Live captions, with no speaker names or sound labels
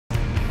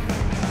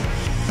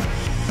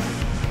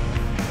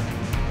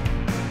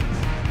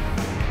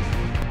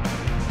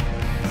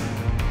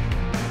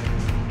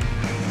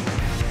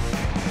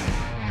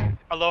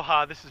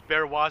Aloha, this is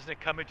Bear Woznick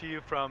coming to you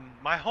from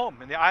my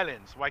home in the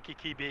islands,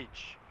 Waikiki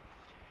Beach.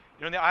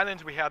 You know, in the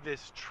islands we have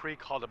this tree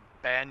called a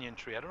banyan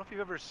tree. I don't know if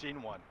you've ever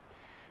seen one,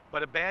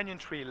 but a banyan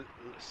tree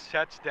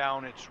sets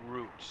down its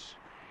roots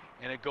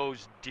and it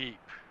goes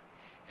deep.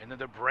 And then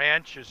the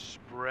branches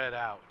spread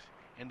out.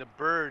 And the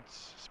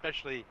birds,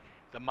 especially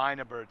the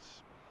myna birds,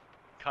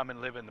 come and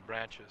live in the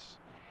branches.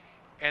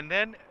 And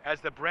then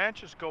as the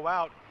branches go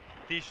out,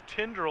 these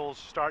tendrils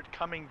start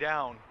coming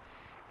down,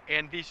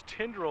 and these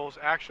tendrils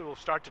actually will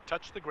start to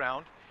touch the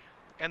ground,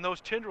 and those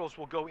tendrils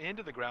will go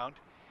into the ground,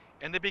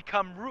 and they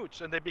become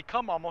roots, and they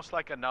become almost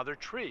like another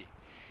tree.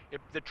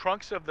 If the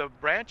trunks of the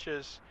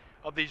branches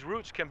of these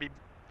roots can be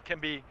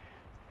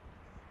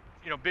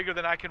bigger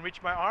than I can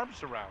reach my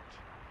arms around.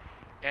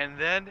 And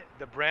then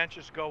the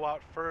branches go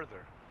out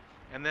further,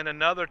 and then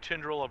another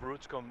tendril of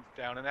roots come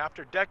down, and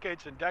after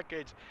decades and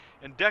decades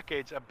and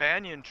decades, a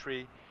banyan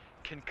tree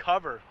can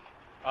cover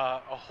a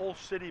whole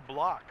city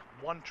block,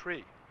 one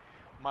tree.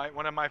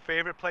 One of my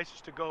favorite places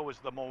to go is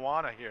the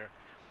Moana here.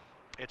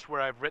 It's where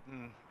I've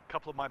written a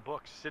couple of my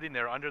books, sitting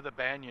there under the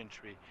banyan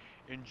tree,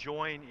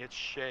 enjoying its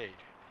shade.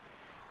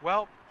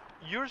 Well,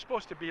 you're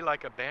supposed to be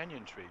like a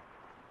banyan tree.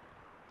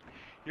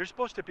 You're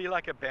supposed to be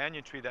like a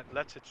banyan tree that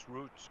lets its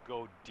roots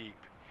go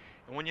deep.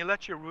 And when you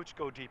let your roots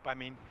go deep, I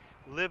mean,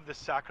 live the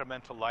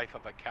sacramental life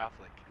of a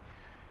Catholic.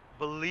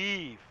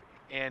 Believe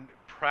and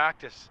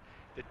practice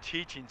the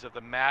teachings of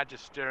the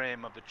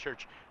magisterium of the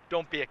church.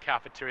 Don't be a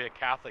cafeteria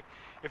Catholic.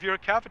 If you're a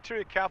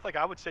cafeteria Catholic,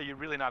 I would say you're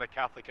really not a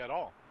Catholic at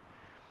all.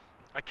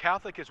 A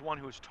Catholic is one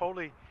who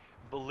totally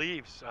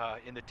believes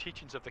in the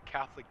teachings of the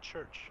Catholic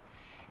Church.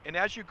 And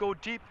as you go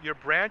deep, your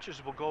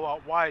branches will go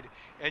out wide,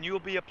 and you'll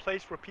be a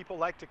place where people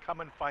like to come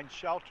and find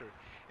shelter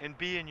and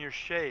be in your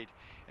shade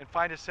and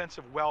find a sense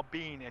of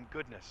well-being and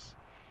goodness.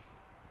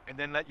 And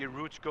then let your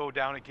roots go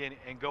down again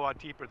and go out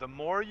deeper. The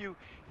more you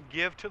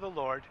give to the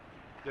Lord,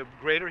 the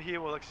greater He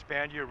will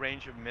expand your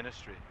range of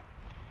ministry.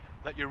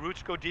 Let your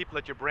roots go deep,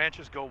 let your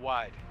branches go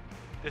wide.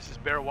 This is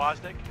Bear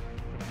Woznick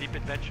from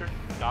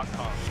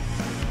deepadventure.com.